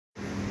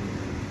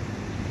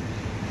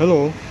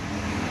Hello,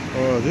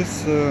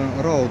 this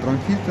raw drum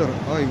filter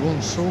I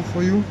want to show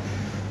for you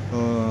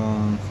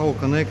how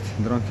connect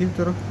drum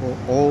filter for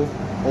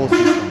all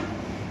system.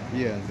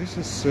 Yeah, this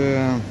is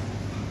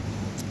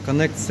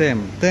connect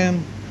same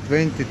 10,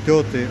 20,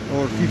 30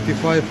 or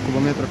 55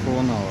 kilometers per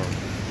 1 hour.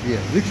 Yeah,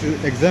 this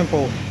is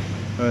example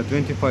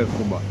 25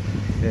 kuba.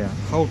 Yeah,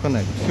 how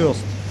connect?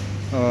 First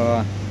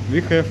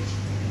we have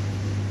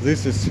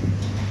this is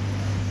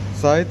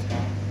side,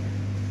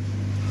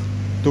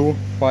 two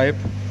pipe.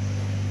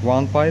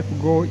 One pipe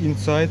go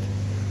inside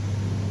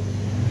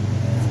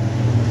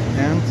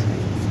and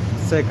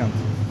second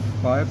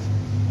pipe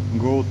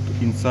go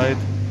inside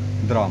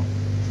drum.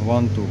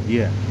 1, 2.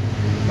 Yeah.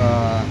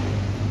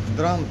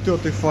 Drum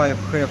 35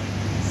 have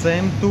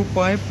same two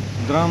pipe.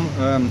 Drum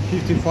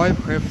 55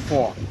 have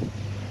 4,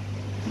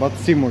 but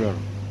similar.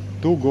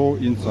 Two go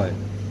inside.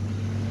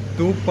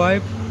 Two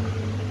pipe.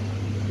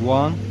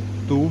 1,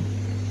 2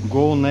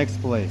 go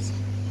next place.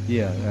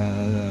 Yeah.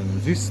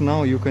 This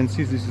now you can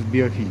see this is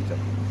beer filter.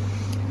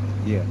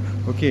 Yeah.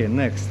 Okay,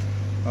 next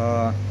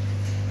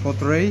for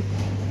tray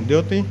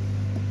dirty,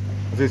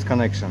 this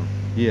connection.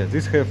 Yeah,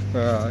 this have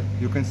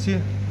you can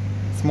see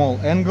small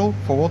angle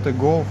for water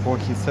go for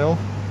himself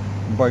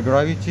by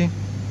gravity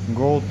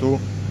go to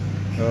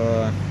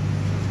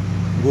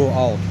go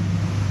out.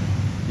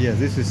 Yeah,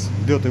 this is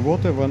dirty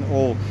water when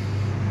all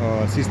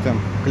system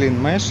clean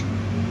mesh.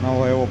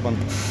 Now I open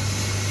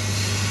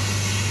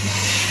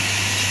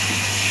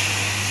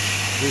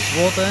this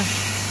water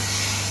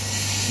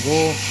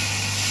go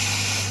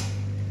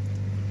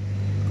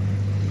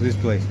this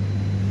place.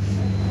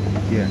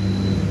 Yeah.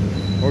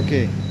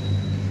 Okay,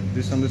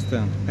 this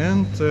understand.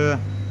 And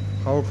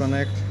how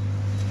connect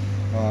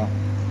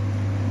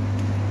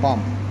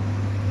pump.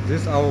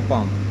 This our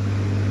pump.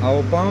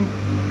 Our pump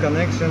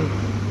connection.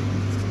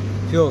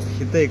 First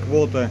he take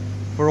water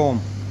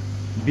from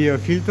beer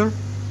filter,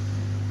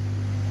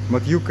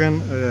 but you can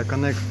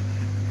connect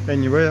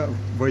anywhere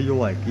where you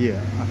like.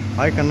 Yeah,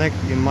 I connect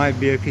in my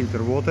beer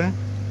filter water,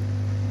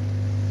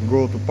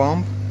 go to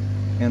pump,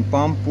 and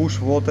pump push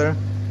water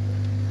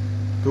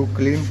to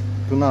clean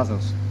to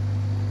nozzles,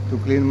 to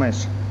clean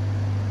mesh.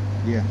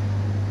 Yeah,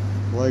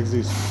 like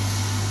this.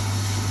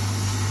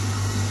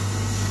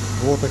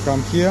 Water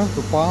come here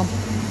to pump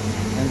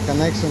and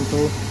connection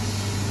to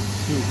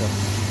filter.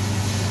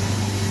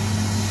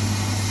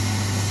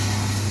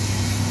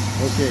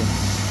 Okay,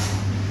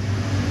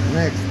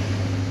 next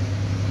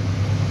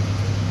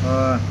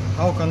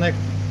how connect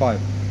pipe.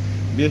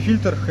 Beer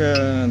filter,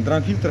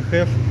 drum filter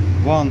have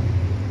one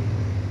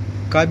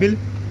cable.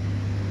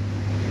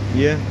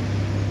 Yeah,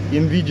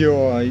 in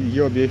video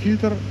your beer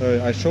filter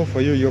I show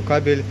for you your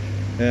cable,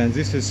 and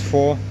this is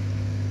for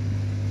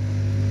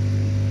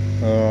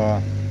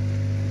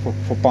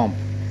pump,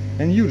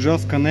 and you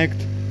just connect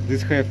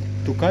this have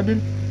two cable,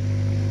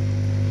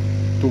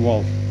 two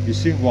valve. You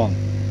see one,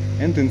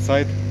 and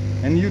inside,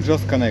 and you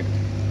just connect,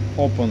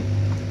 open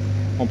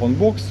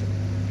box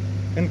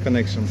and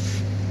connection.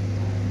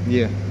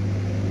 Yeah.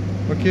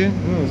 Okay,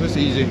 no, that's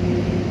easy.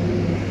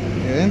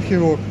 Yeah, and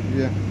here work.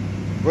 Yeah.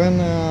 When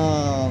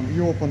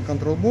you open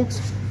control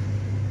box,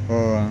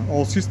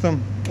 all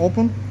system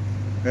open,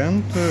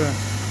 and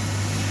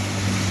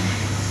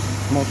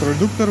motor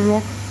reductor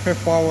work, have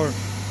power,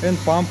 and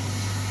pump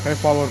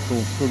have power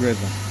too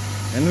together.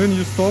 And when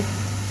you stop,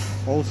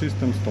 all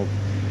system stop.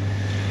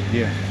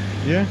 Yeah.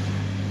 Yeah.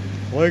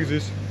 Like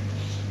this.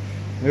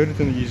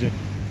 Everything easy.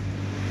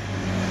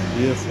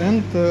 Yes,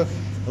 and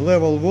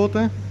level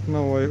water.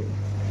 Now I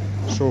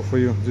show for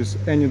you this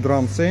any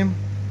drum same.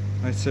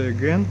 I say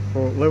again,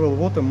 for level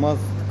water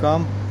must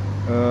come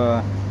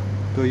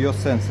to your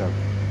sensor.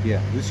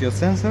 Yeah, this is your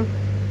sensor,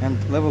 and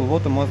level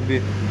water must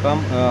be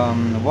come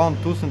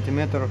 1-2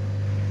 centimeter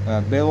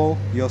below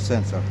your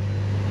sensor.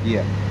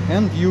 Yeah,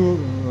 and you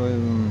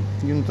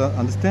need to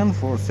understand,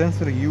 for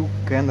sensor you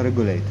can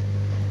regulate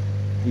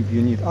if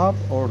you need up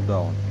or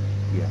down.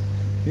 Yeah,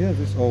 yeah,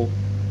 this all.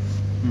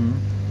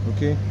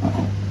 Okay,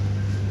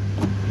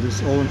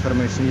 this all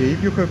information. Yeah,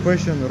 if you have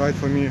question, write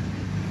for me,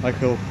 I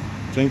help.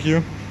 Thank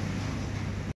you.